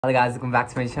Hello guys, welcome back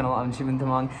to my channel. I'm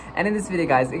Tamang, and in this video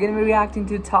guys, we're gonna be reacting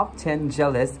to top 10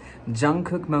 jealous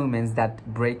Jungkook moments that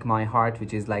break my heart,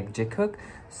 which is like jikook.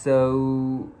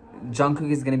 So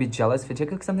Jungkook is gonna be jealous for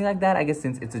jikook, something like that, I guess,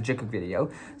 since it's a jikook video.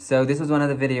 So this was one of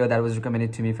the video that was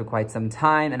recommended to me for quite some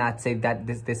time, and I'd saved that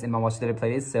this in my watch later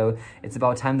playlist. So it's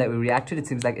about time that we react to it. It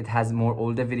seems like it has more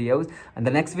older videos, and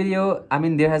the next video, I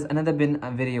mean, there has been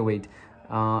a video,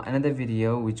 another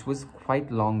video which was quite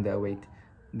long there.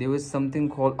 There was something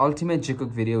called Ultimate Jikook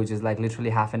video, which is like literally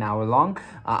half an hour long.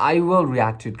 I will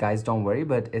react to it, guys, don't worry,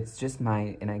 but it's just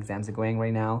my exams are going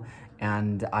right now,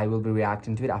 and I will be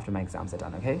reacting to it after my exams are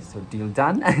done. Okay, so deal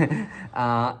done.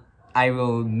 I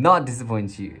will not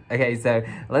disappoint you. Okay, so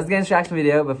let's get into the reaction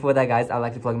video. Before that, guys, I'd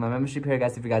like to plug my membership here,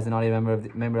 guys. If you guys are not a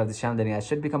member of this channel, then you guys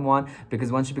should become one,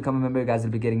 because once you become a member, you guys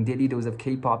will be getting daily dose of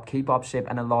K-pop ship,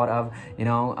 and a lot of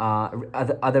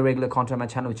other regular content on my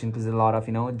channel, which includes a lot of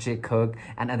Jikook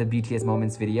and other BTS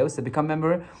moments videos. So become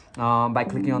member by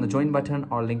clicking on the join button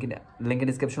or link in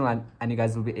description, and you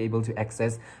guys will be able to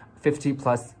access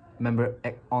 50+ member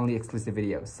only exclusive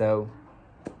videos. So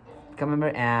remember,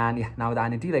 and yeah, now without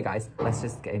any delay, guys, let's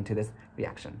just get into this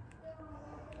reaction.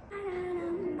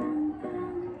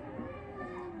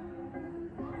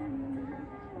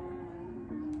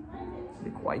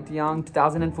 They're quite young.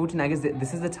 2014, I guess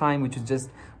this is the time which was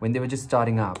just when they were just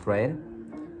starting up, right?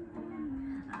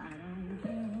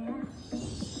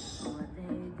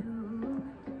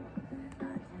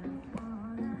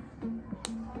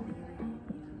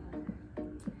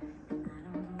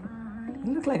 He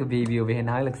looks like a baby over here.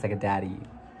 Now he looks like a daddy.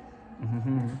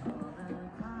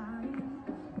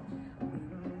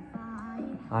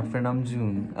 Art for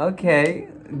Namjoon. Okay.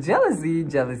 Jealousy.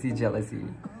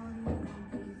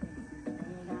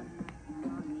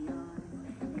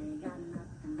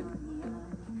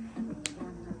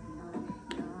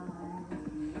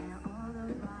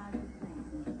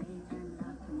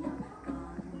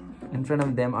 In front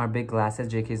of them are big glasses.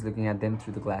 JK is looking at them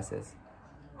through the glasses.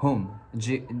 Whom?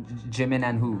 Jimin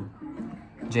and who?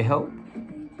 J-Hope?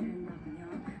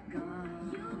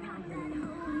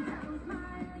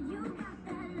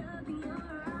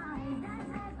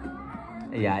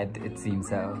 Yeah, it seems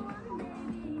so.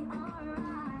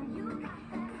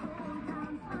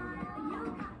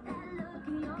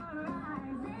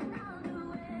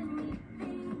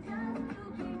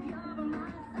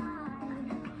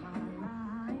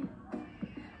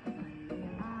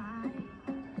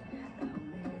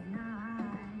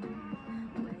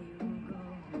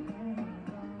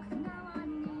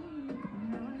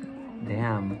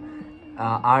 Damn.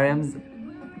 RM's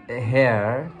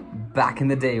hair back in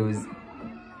the day was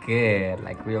good,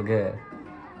 like real good.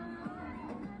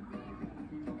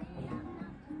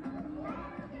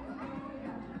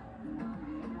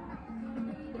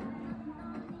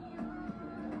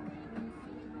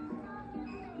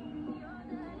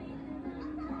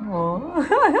 Aww.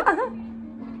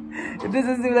 It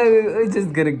doesn't seem like we're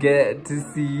just gonna get to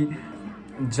see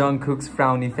Jungkook's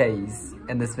frowny face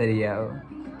in this video.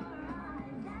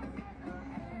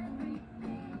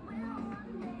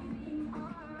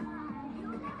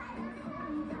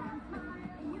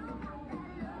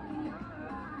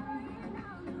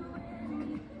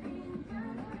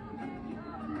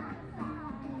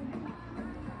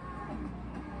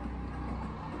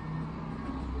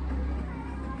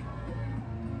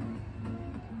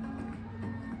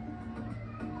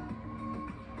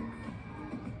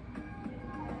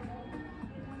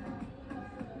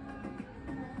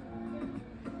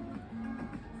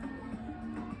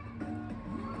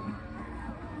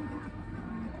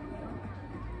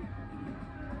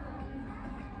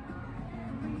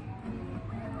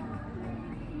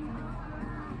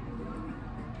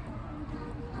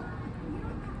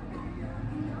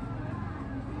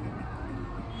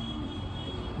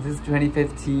 This is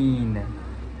 2015.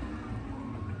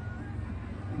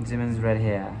 Jimin's red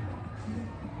hair.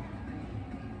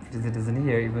 It doesn't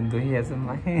hear, even though he has a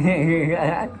mic.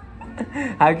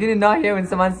 How can you not hear when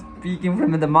someone's speaking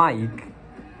from the mic?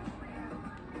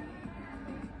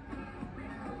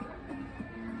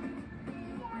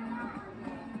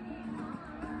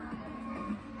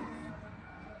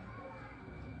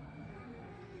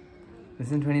 This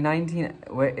is in 2019.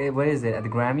 Where is it? At the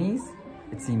Grammys?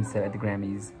 It seems so, at the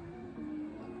Grammys.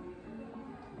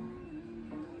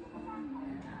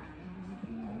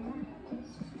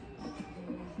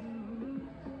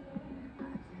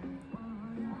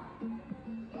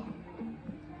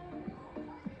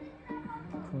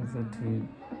 Closer to...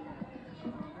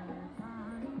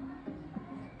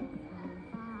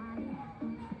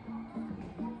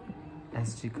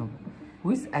 SG.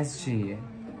 Who is SG?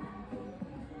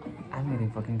 I'm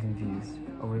getting fucking confused.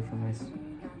 Oh, nice.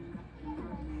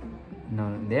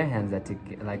 No, their hands are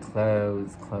like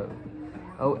close.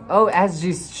 Oh,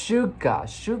 SG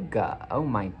Suga. Oh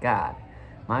my god,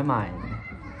 my mind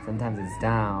sometimes it's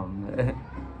down.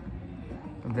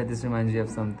 I bet this reminds you of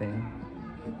something.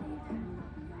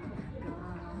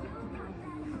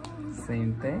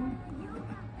 Same thing.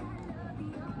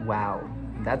 Wow,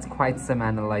 that's quite some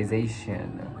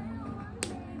analyzation.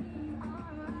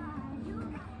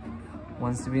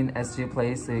 Wants to be in SG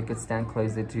place so you could stand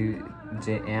closer to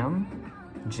Jimin.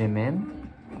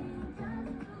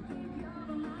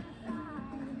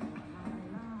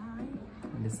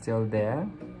 And it's still there.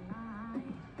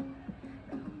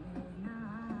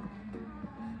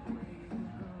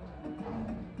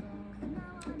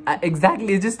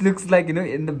 Exactly, it just looks like, you know,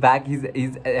 in the back he's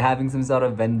having some sort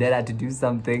of vendetta to do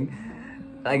something.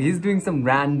 Like he's doing some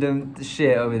random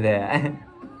shit over there.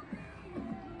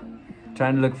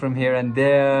 Trying to look from here and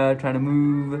there, trying to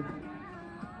move.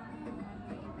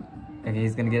 Okay,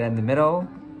 he's gonna get in the middle.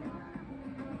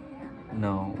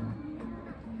 No.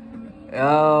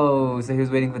 Oh, so he was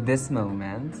waiting for this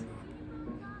moment.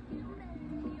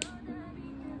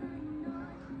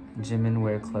 Jimin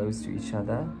were close to each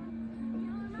other.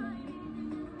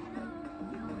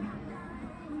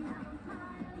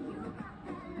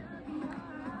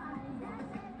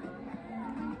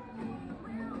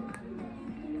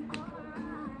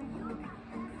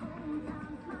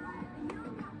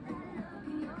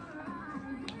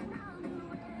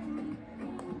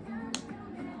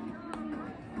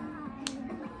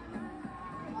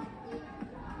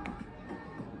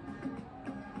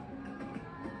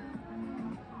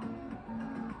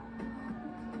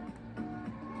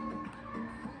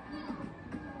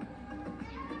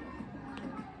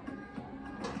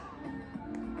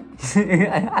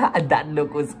 That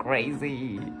look was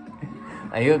crazy.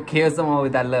 Like, he'll kill someone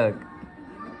with that look.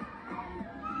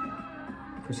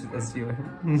 Pushes us to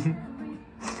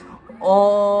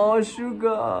Oh,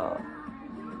 sugar.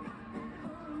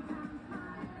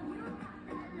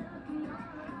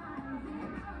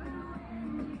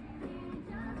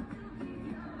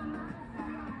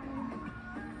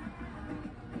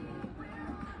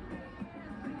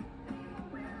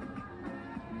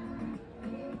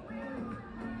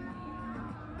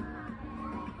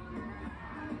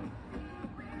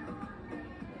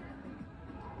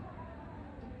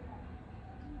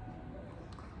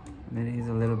 Maybe he's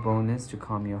a little bonus to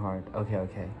calm your heart.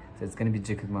 Okay. So it's gonna be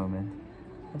Jikook moment.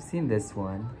 I've seen this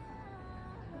one.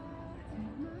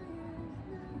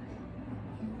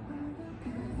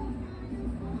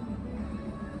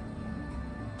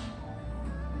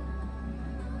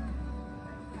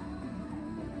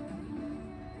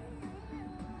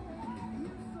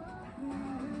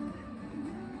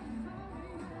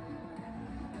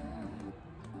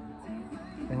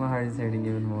 I think my heart is hurting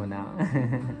even more now.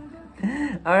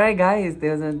 Alright guys,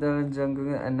 there's a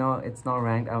Jungkook. No, it's not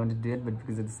ranked. I want to do it, but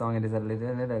because of the song it is a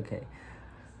little bit okay.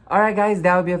 Alright guys,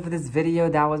 that will be it for this video.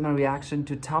 That was my reaction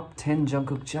to top 10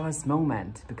 Jungkook jealous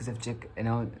moment because of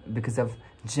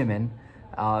Jimin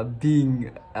being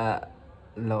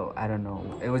low. I don't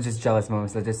know, it was just jealous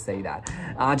moments, let's just say that.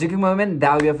 Jungkook moment,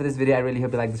 that will be it for this video. I really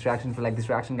hope you like this reaction. If you like this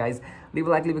reaction, guys, leave a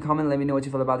like, leave a comment, let me know what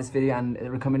you feel about this video, and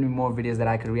recommend me more videos that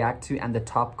I could react to. And the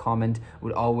top comment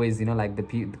would always, you know, like the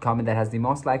comment that has the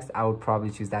most likes, I would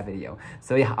probably choose that video.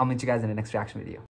 So yeah, I'll meet you guys in the next reaction video.